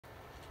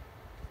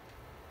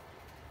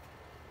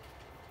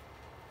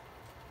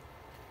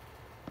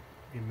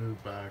we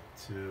moved back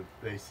to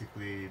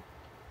basically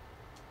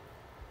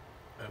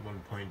at one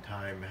point in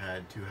time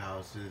had two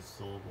houses,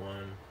 sold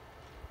one,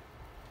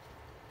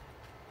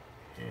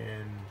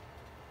 and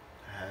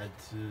had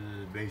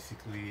to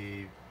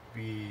basically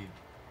be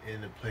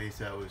in a place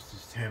that was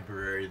just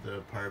temporary. The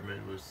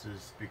apartment was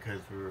just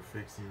because we were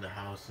fixing the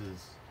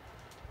houses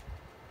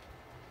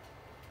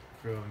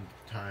from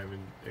time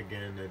and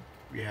again that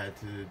we had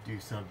to do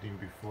something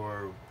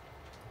before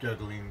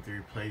juggling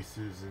three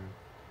places and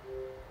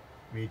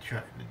me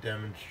trying to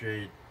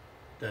demonstrate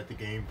that the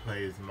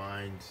gameplay is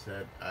mine,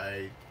 that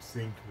I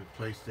synced with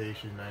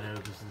PlayStation. I know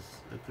this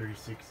is a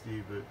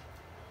 360, but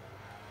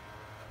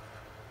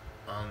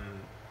on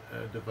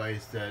a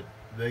device that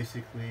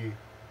basically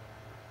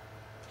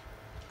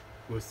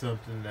was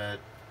something that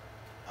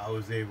I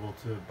was able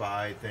to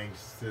buy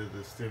thanks to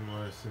the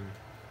stimulus, and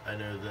I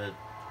know that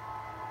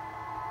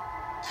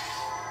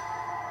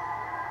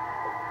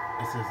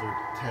it says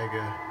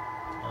Ortega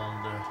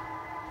on the.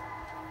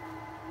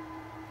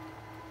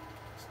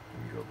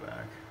 Let me go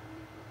back.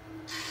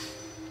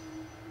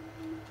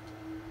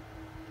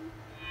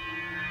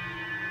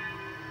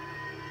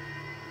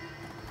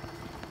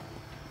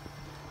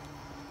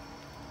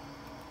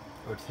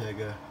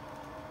 Ortega.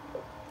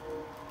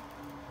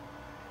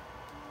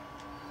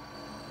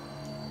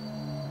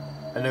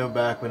 I know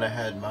back when I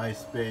had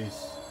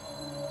MySpace,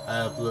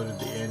 I uploaded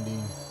the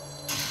ending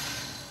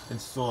and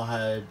still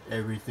had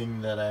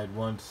everything that I had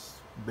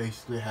once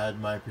basically had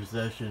in my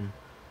possession.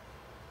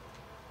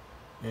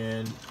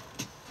 And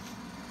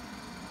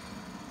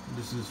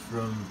this is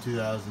from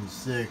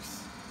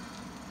 2006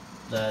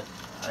 that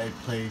I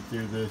played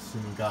through this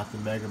and got the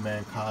Mega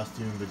Man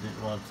costume but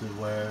didn't want to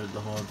wear the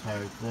whole entire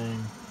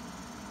thing.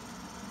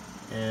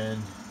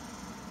 And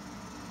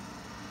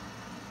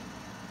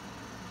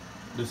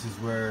this is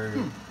where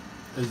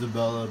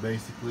Isabella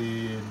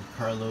basically, and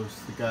Carlos,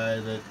 the guy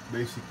that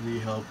basically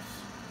helps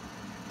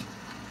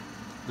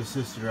the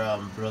sister out,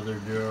 and brother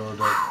Daryl,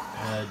 that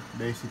had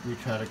basically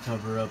tried to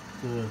cover up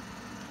the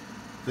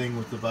thing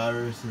with the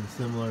virus. And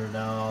similar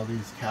now, all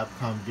these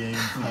Capcom games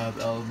have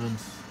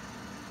elements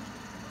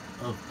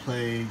of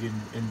plague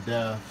and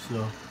death.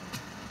 So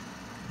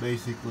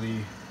basically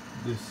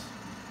this,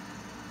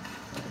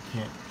 I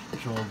can't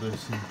control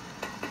this, and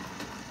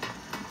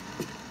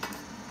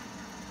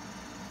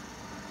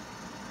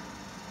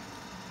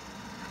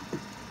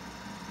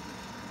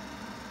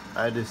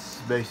I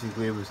just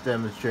basically was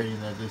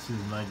demonstrating that this is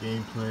my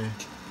gameplay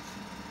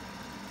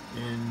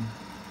in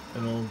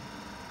an old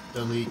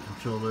Elite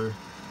controller.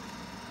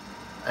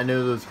 I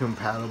know that it's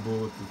compatible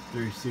with the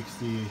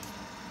 360.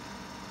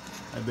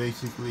 I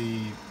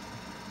basically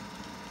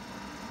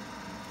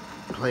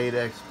played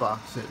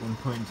Xbox at one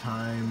point in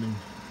time and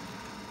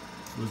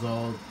was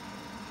all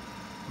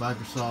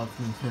Microsoft,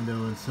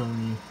 Nintendo, and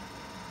Sony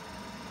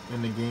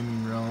in the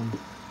gaming realm,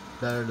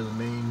 better to the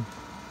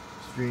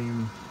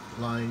mainstream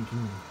line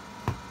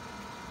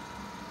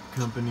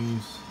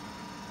companies.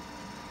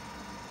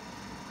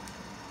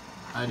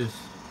 I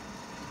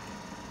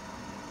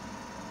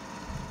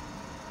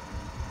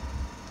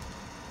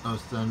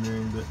was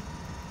thundering, but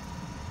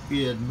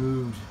we had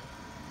moved.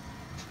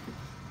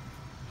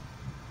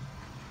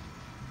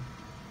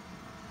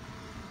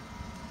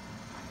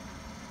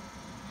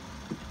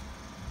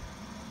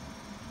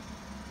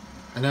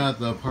 And at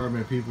the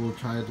apartment, people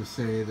tried to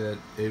say that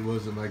it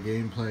wasn't my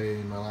gameplay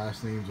and my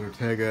last name's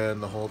Ortega,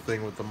 and the whole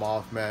thing with the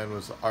Mothman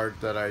was art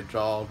that I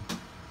drawed.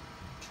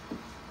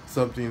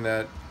 Something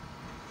that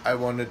I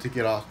wanted to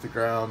get off the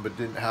ground but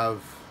didn't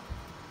have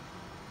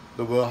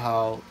the will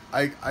how.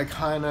 I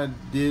kind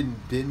of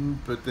didn't,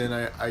 but then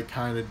I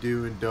kind of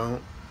do and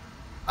don't.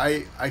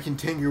 I can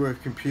tinker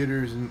with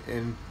computers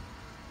and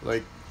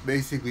like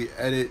basically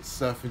edit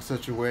stuff in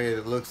such a way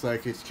that it looks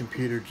like it's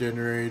computer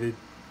generated.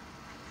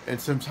 And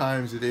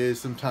sometimes it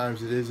is,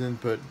 sometimes it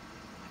isn't, but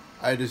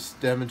I just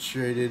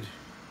demonstrated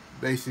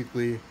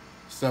basically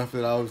stuff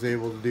that I was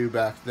able to do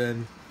back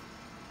then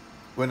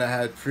when I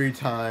had free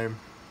time,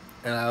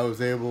 and I was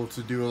able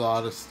to do a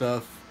lot of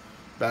stuff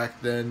back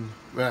then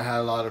when I had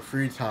a lot of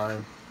free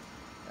time.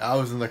 I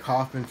was in the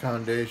Kauffman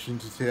Foundation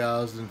to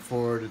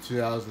 2004 to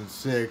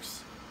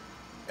 2006,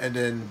 and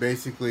then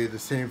basically the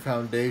same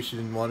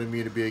foundation wanted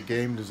me to be a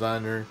game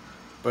designer,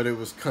 but it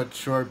was cut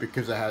short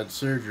because I had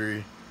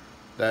surgery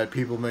that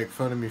people make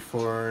fun of me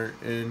for,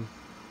 and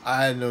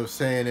I had no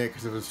say in it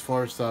because it was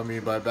forced on me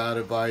by bad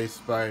advice,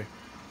 by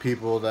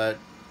people that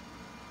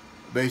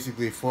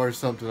basically force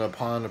something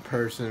upon a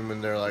person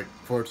when they're like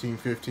 14,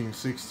 15,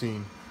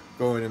 16,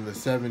 going into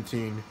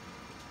 17,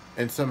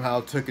 and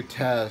somehow took a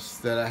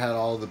test that I had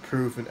all the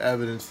proof and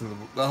evidence, and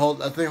the whole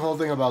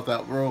thing about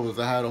that world was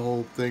I had a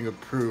whole thing of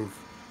proof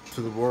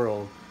to the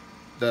world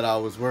that I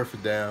was worth a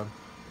damn,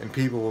 and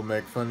people will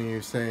make fun of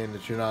you saying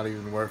that you're not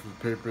even worth the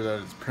paper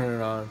that it's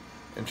printed on,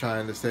 and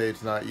trying to say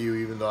it's not you,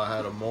 even though I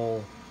had a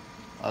mole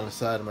on the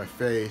side of my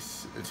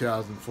face in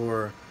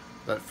 2004.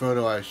 That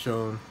photo I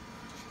shown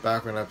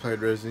back when I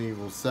played Resident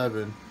Evil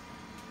 7,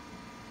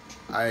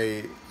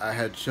 I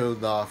had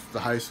showed off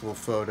the high school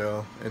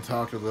photo and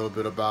talked a little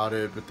bit about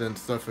it, but then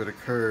stuff had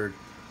occurred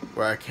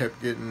where I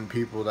kept getting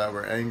people that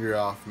were angry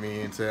off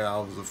me and saying I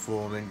was a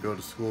fool and didn't go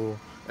to school,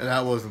 and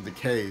that wasn't the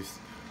case.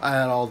 I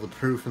had all the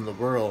proof in the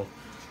world,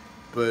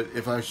 but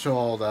if I show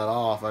all that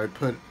off,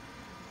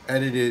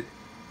 edited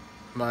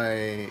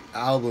my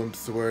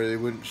albums to where they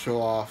wouldn't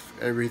show off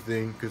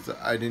everything because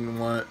I didn't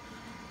want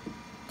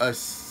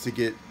us to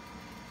get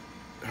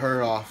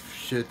hurt off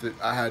shit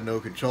that I had no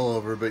control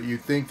over. But you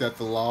think that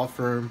the law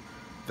firm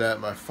that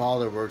my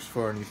father works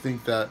for, and you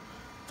think that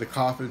the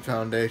Kauffman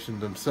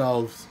Foundation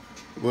themselves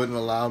wouldn't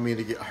allow me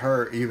to get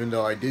hurt, even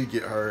though I did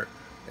get hurt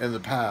in the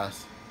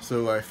past.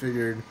 So I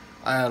figured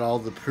I had all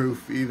the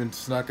proof, even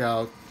snuck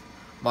out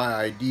my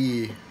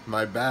ID,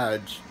 my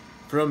badge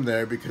from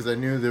there, because I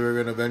knew they were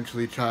going to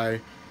eventually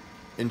try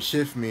and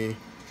shift me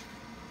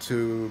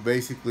to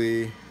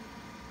basically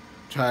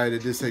try to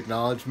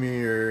disacknowledge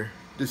me, or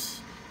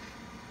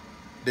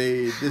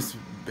they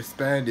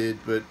disbanded,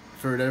 but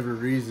for whatever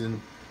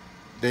reason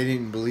they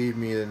didn't believe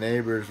me. The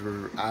neighbors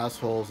were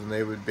assholes, and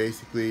they would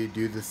basically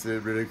do this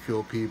to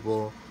ridicule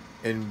people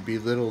and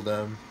belittle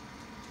them.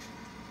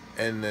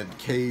 And at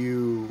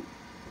KU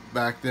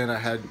back then, I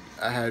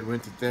had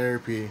went to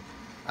therapy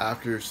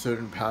after a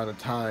certain amount of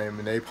time,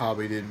 and they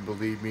probably didn't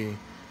believe me,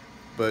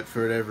 but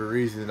for whatever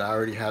reason I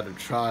already had a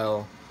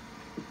trial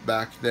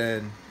back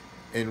then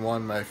and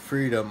won my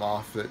freedom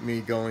off at me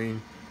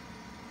going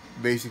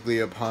basically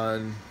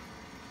upon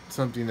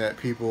something that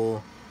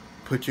people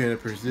put you in a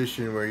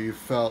position where you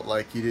felt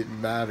like you didn't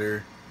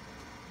matter,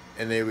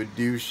 and they would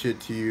do shit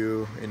to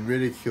you and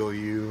ridicule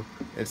you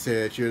and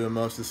say that you're the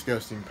most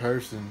disgusting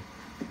person.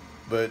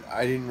 But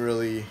I didn't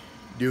really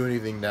do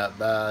anything that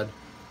bad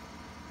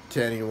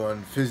to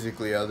anyone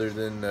physically, other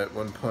than at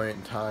one point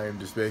in time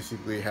just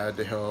basically had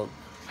to hold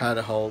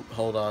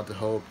on to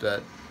hope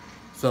that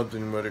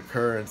something would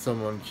occur and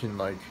someone can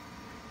like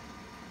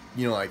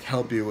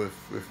help you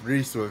with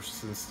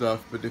resources and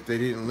stuff. But if they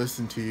didn't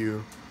listen to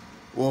you,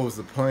 what was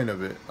the point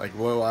of it? Like,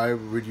 why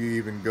would you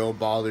even go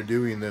bother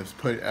doing this,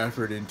 put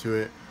effort into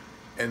it,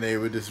 and they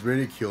would just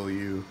ridicule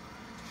you?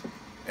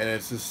 And it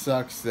just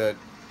sucks that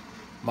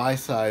my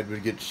side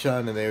would get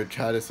shunned, and they would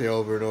try to say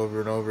over and over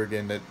and over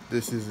again that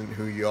this isn't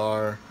who you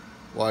are,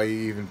 why are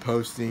you even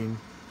posting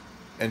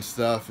and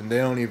stuff. And they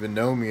don't even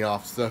know me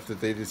off stuff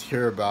that they just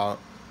hear about,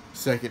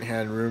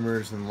 secondhand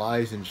rumors and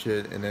lies and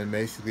shit, and then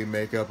basically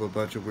make up a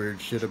bunch of weird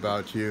shit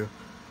about you.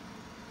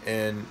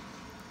 And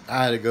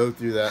I had to go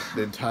through that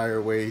the entire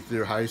way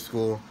through high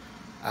school,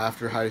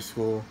 after high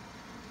school,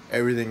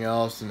 everything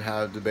else, and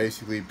have the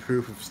basically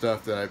proof of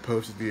stuff that I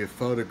posted via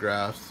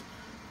photographs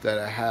that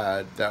I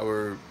had that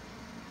were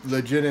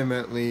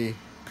legitimately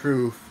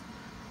proof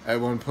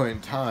at one point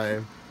in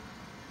time,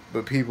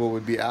 but people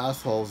would be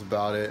assholes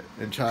about it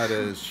and try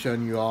to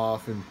shun you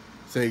off and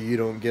say you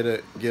don't get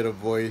a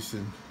voice,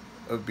 and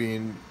of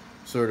being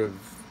sort of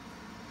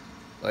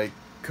like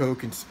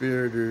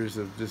co-conspirators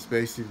of just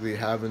basically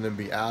having them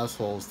be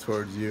assholes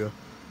towards you.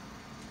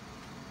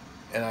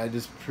 And I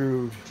just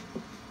proved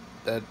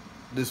that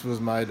this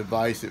was my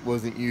device. It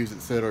wasn't used at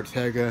Ced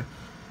Ortega.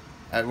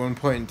 At one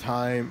point in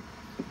time,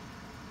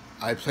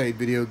 I played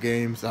video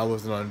games. I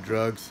wasn't on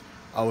drugs.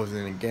 I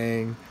wasn't in a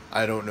gang.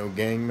 I don't know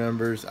gang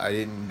members. I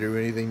didn't do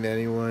anything to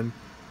anyone.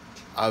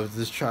 I was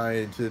just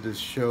trying to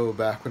just show,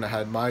 back when I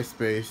had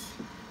MySpace,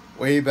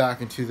 way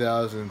back in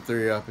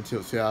 2003 up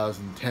until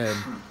 2010,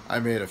 I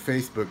made a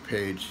Facebook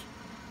page.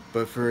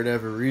 But for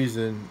whatever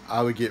reason,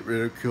 I would get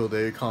ridiculed.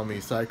 They'd call me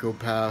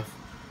psychopath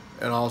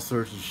and all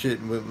sorts of shit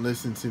and wouldn't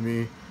listen to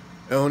me.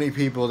 The only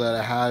people that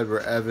I had were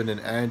Evan and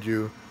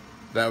Andrew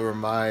that were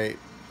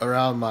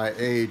around my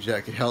age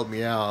that could help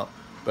me out.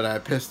 But I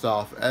pissed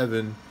off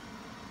Evan,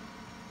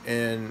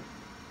 and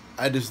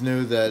I just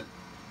knew that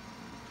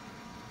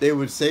they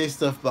would say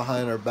stuff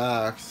behind our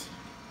backs,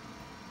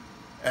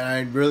 and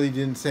I really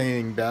didn't say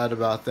anything bad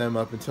about them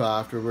up until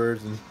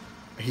afterwards. And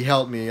he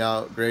helped me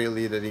out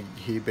greatly, that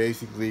he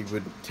basically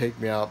would take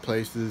me out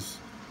places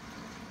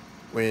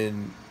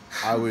when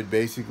I would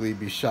basically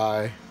be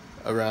shy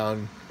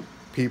around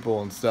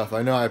people and stuff.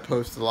 I know I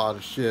post a lot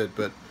of shit,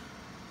 but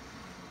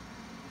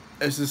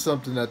it's just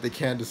something that they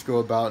can't just go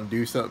about and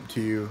do something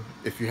to you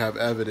if you have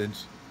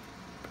evidence.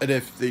 And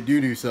if they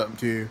do something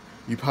to you,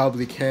 you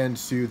probably can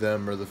sue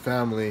them, or the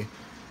family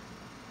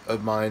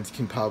of mine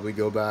can probably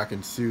go back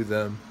and sue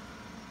them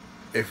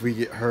if we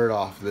get hurt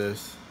off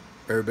this,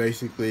 or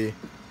basically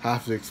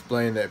have to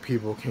explain that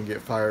people can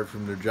get fired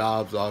from their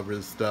jobs over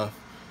this stuff.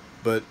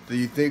 But do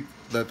you think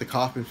that the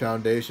Kauffman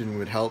Foundation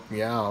would help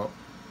me out?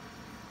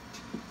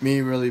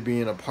 Me really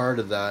being a part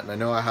of that, and I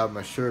know I have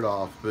my shirt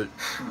off, but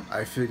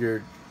I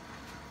figured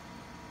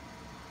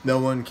no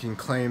one can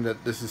claim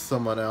that this is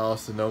someone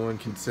else, and no one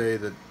can say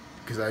that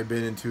because I've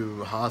been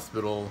into a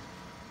hospital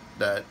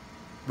that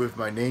with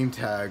my name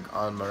tag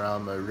on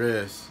around my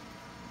wrist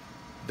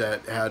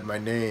that had my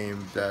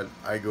name, that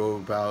I go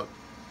about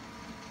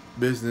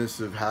business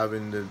of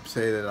having to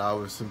say that I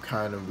was some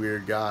kind of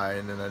weird guy,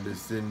 and then I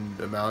just didn't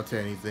amount to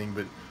anything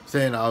but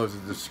saying I was a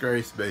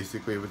disgrace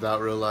basically without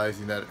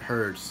realizing that it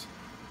hurts.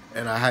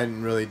 And I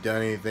hadn't really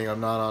done anything. I'm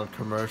not on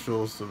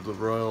commercials of the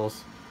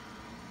Royals.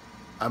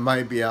 I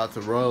might be out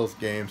to Royals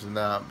games and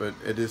that, but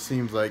it just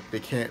seems like they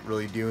can't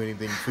really do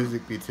anything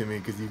physically to me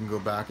because you can go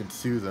back and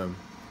sue them.